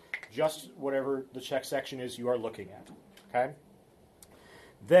headings, just whatever the check section is you are looking at. Okay?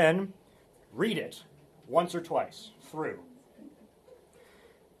 Then read it once or twice through.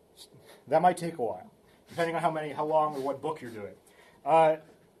 That might take a while, depending on how long or what book you're doing. I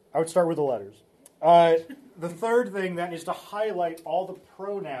would start with the letters. The third thing then is to highlight all the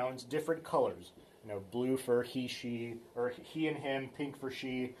pronouns different colors. Blue for he, she, or he and him, pink for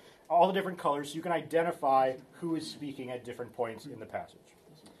she, all the different colors so you can identify who is speaking at different points in the passage.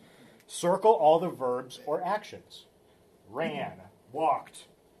 Circle all the verbs or actions. Ran, walked,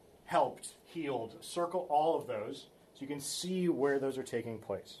 helped, healed. Circle all of those so you can see where those are taking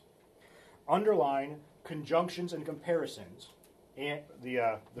place. Underline conjunctions and comparisons. And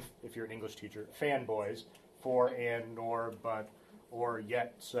if you're an English teacher, fanboys for and, nor, but, or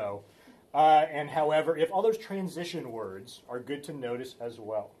yet, so. And however, if all those transition words are good to notice as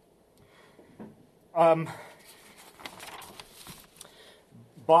well.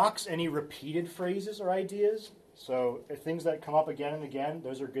 Box any repeated phrases or ideas. So things that come up again and again,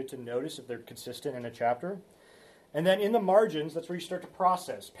 those are good to notice if they're consistent in a chapter. And then in the margins, that's where you start to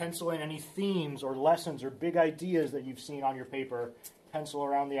process. Pencil in any themes or lessons or big ideas that you've seen on your paper. Pencil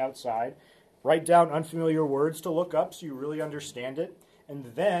around the outside. Write down unfamiliar words to look up so you really understand it. And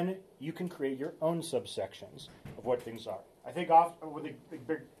then you can create your own subsections of what things are. I think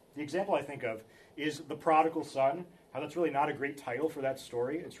the example I think of is The Prodigal Son. How that's really not a great title for that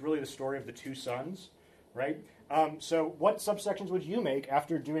story. It's really the story of the 2 sons, right? So what subsections would you make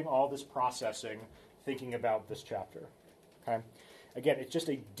after doing all this processing, thinking about this chapter? Okay. Again, it's just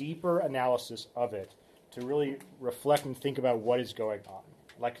a deeper analysis of it to really reflect and think about what is going on.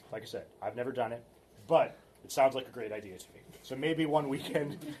 Like I said, I've never done it, but it sounds like a great idea to me. So maybe one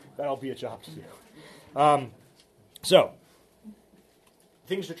weekend that'll be a job to do. So,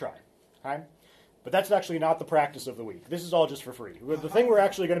 things to try. Okay? But that's actually not the practice of the week. This is all just for free. The thing we're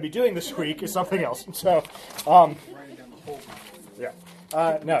actually going to be doing this week is something else. So,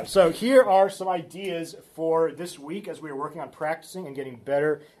 no. So here are some ideas for this week as we are working on practicing and getting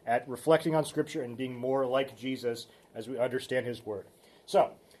better at reflecting on Scripture and being more like Jesus as we understand His Word.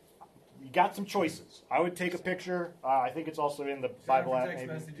 So, you got some choices. I would take a picture. I think it's also in the Bible app.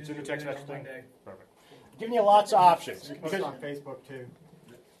 Maybe it's in the text message thing. Perfect. giving you lots of options. Post on Facebook too.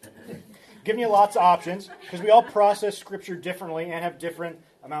 Giving you lots of options because we all process Scripture differently and have different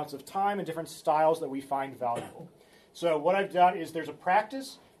amounts of time and different styles that we find valuable. So what I've done is there's a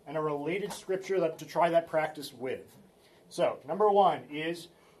practice and a related Scripture to try that practice with. So number one is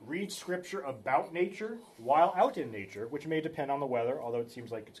read Scripture about nature while out in nature, which may depend on the weather, although it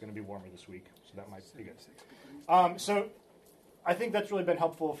seems like it's going to be warmer this week, so that might be good. So I think that's really been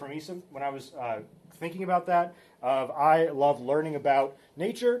helpful for me when I was thinking about that. I love learning about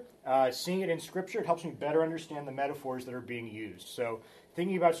nature, seeing it in Scripture. It helps me better understand the metaphors that are being used. So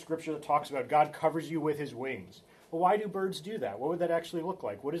thinking about Scripture that talks about God covers you with his wings. Well, why do birds do that? What would that actually look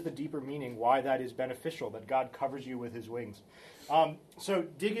like? What is the deeper meaning, why that is beneficial, that God covers you with his wings? So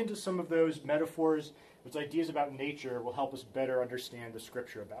dig into some of those metaphors, those ideas about nature will help us better understand the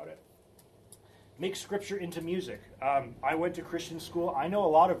Scripture about it. Make Scripture into music. I went to Christian school. I know a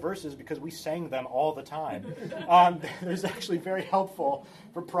lot of verses because we sang them all the time. It's actually very helpful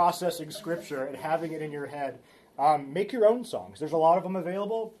for processing Scripture and having it in your head. Make your own songs. There's a lot of them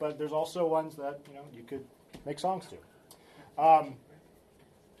available, but there's also ones that you could make songs to.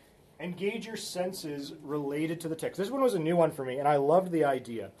 Engage your senses related to the text. This one was a new one for me, and I loved the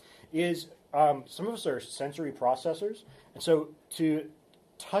idea. Some of us are sensory processors, and so to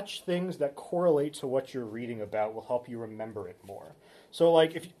touch things that correlate to what you're reading about will help you remember it more. So,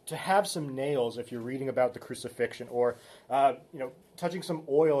 like, to have some nails if you're reading about the crucifixion, or touching some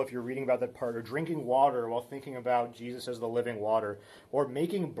oil if you're reading about that part, or drinking water while thinking about Jesus as the living water, or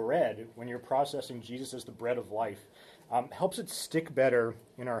making bread when you're processing Jesus as the bread of life, helps it stick better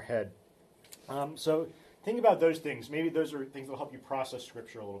in our head. So think about those things. Maybe those are things that will help you process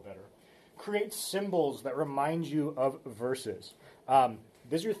Scripture a little better. Create symbols that remind you of verses.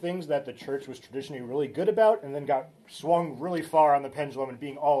 These are things that the church was traditionally really good about and then got swung really far on the pendulum and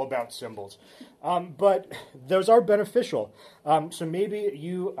being all about symbols. But those are beneficial. So maybe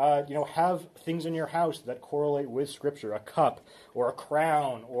you have things in your house that correlate with Scripture, a cup or a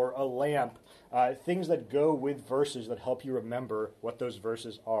crown or a lamp, things that go with verses that help you remember what those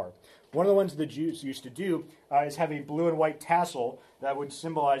verses are. One of the ones the Jews used to do is have a blue and white tassel that would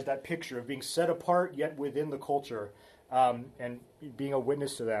symbolize that picture of being set apart yet within the culture, and being a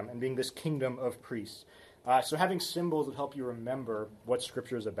witness to them and being this kingdom of priests. So having symbols that help you remember what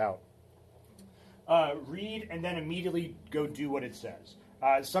Scripture is about. Read and then immediately go do what it says.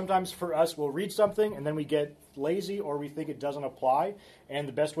 Sometimes for us, we'll read something and then we get lazy or we think it doesn't apply, and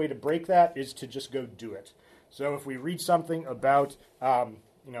the best way to break that is to just go do it. So if we read something about,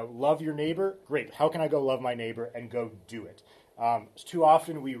 love your neighbor, great. How can I go love my neighbor and go do it? Too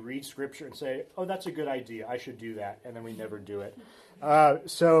often we read Scripture and say, oh, that's a good idea, I should do that, and then we never do it.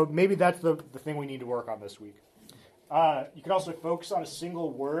 So maybe that's the thing we need to work on this week. You can also focus on a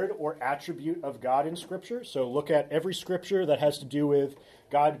single word or attribute of God in Scripture. So look at every Scripture that has to do with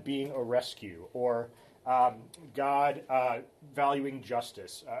God being a rescue, or God valuing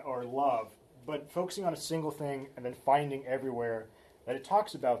justice, or love, but focusing on a single thing and then finding everywhere that it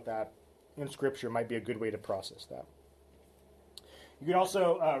talks about that in Scripture might be a good way to process that. You can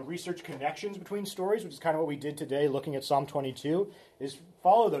also research connections between stories, which is kind of what we did today looking at Psalm 22, is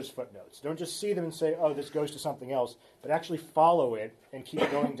follow those footnotes. Don't just see them and say, oh, this goes to something else, but actually follow it and keep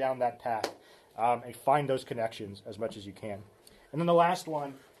going down that path, and find those connections as much as you can. And then the last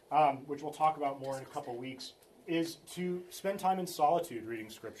one, which we'll talk about more in a couple weeks, is to spend time in solitude reading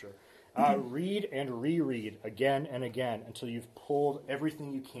Scripture. Read and reread again and again until you've pulled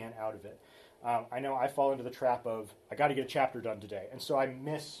everything you can out of it. I know I fall into the trap of, I got to get a chapter done today, and so I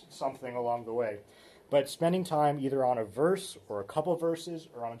miss something along the way. But spending time either on a verse or a couple verses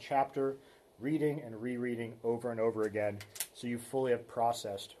or on a chapter, reading and rereading over and over again so you fully have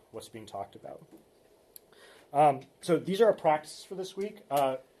processed what's being talked about. So these are our practices for this week.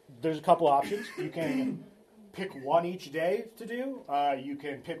 There's a couple options. You can pick one each day to do. You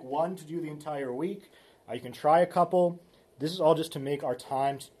can pick one to do the entire week. You can try a couple. This is all just to make our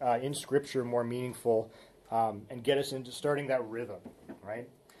time in Scripture more meaningful, and get us into starting that rhythm, right?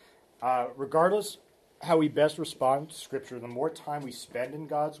 Regardless how we best respond to Scripture, the more time we spend in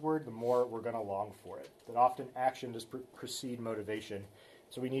God's Word, the more we're going to long for it. That often action does precede motivation,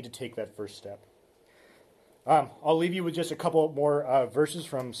 so we need to take that first step. I'll leave you with just a couple more verses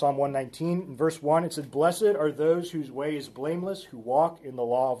from Psalm 119. In verse 1, it said, "Blessed are those whose way is blameless, who walk in the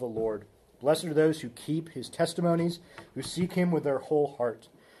law of the Lord. Blessed are those who keep his testimonies, who seek him with their whole heart."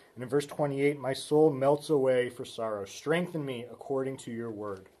 And in verse 28, "My soul melts away for sorrow. Strengthen me according to your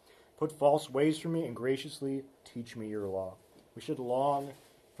word. Put false ways from me and graciously teach me your law." We should long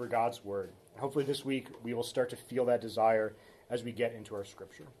for God's word. Hopefully this week we will start to feel that desire as we get into our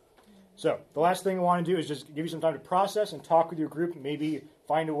Scripture. So the last thing I want to do is just give you some time to process and talk with your group, maybe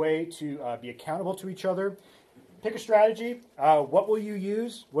find a way to be accountable to each other. Pick a strategy. What will you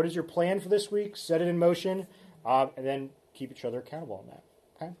use? What is your plan for this week? Set it in motion, and then keep each other accountable on that.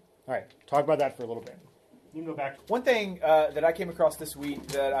 Okay? All right. Talk about that for a little bit. You can go back. One thing that I came across this week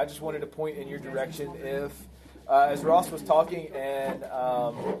that I just wanted to point in your direction, as Ross was talking, and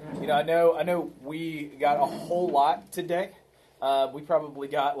I know we got a whole lot today. We probably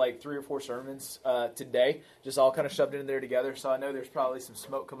got like 3 or 4 sermons today, just all kind of shoved in there together. So I know there's probably some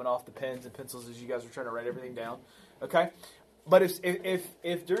smoke coming off the pens and pencils as you guys are trying to write everything down. Okay, but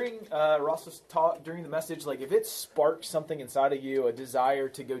if during Ross's talk, during the message, like if it sparked something inside of you, a desire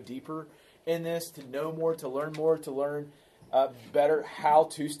to go deeper in this, to know more, to learn better how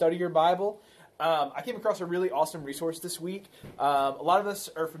to study your Bible. I came across a really awesome resource this week. A lot of us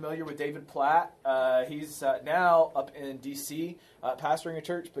are familiar with David Platt. He's now up in D.C. Pastoring a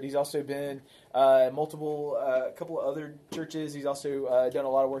church, but he's also been a couple of other churches. He's also done a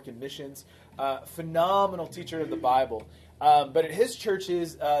lot of work in missions. Phenomenal teacher of the Bible. But at his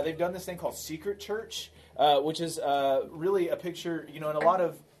churches, they've done this thing called Secret Church, which is really a picture, in a lot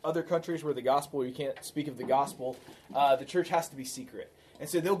of other countries where the gospel, you can't speak of the gospel, the church has to be secret. And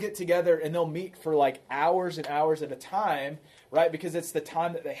so they'll get together and they'll meet for like hours and hours at a time, right? Because it's the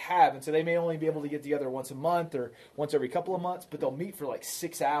time that they have. And so they may only be able to get together once a month or once every couple of months, but they'll meet for like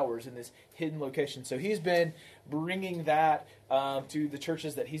 6 hours in this hidden location. So he's been bringing that to the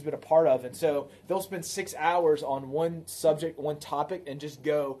churches that he's been a part of. And so they'll spend 6 hours on one subject, one topic, and just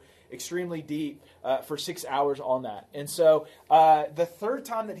go extremely deep for 6 hours on that. And so the third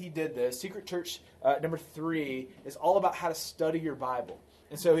time that he did this, Secret Church number 3, is all about how to study your Bible.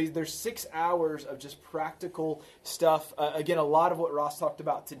 And so there's 6 hours of just practical stuff. Again, a lot of what Ross talked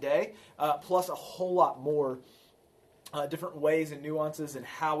about today, plus a whole lot more different ways and nuances and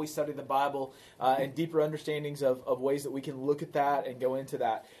how we study the Bible and deeper understandings of ways that we can look at that and go into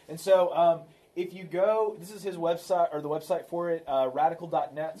that. And so if you go, this is his website, or the website for it,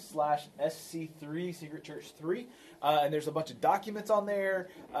 radical.net/SC3, Secret Church 3. And there's a bunch of documents on there.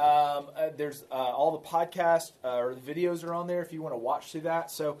 There's all the podcasts or the videos are on there if you want to watch through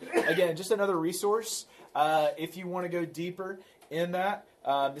that. So, again, just another resource. If you want to go deeper in that,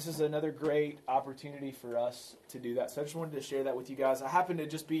 this is another great opportunity for us to do that. So I just wanted to share that with you guys. I happened to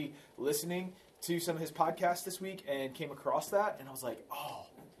just be listening to some of his podcasts this week and came across that, and I was like, oh,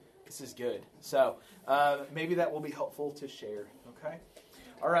 this is good. So maybe that will be helpful to share, okay?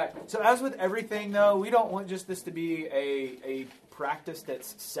 All right. So as with everything, though, we don't want just this to be a practice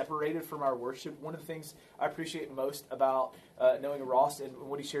that's separated from our worship. One of the things I appreciate most about knowing Ross and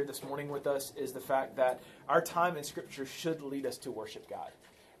what he shared this morning with us is the fact that our time in Scripture should lead us to worship God.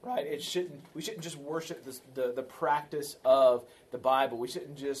 Right? We shouldn't just worship the practice of the Bible. We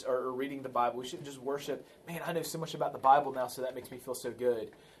shouldn't just, or reading the Bible, we shouldn't just worship, man, I know so much about the Bible now, so that makes me feel so good.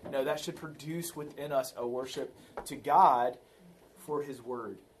 No, that should produce within us a worship to God for His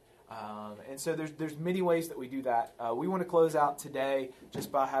Word. And so there's many ways that we do that. We want to close out today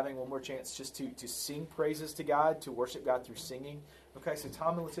just by having one more chance just to sing praises to God, to worship God through singing. Okay, so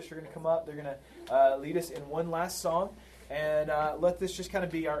Tom and Letitia are going to come up. They're going to lead us in one last song. And let this just kind of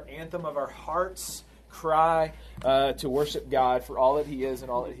be our anthem of our hearts' cry to worship God for all that He is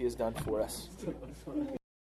and all that He has done for us.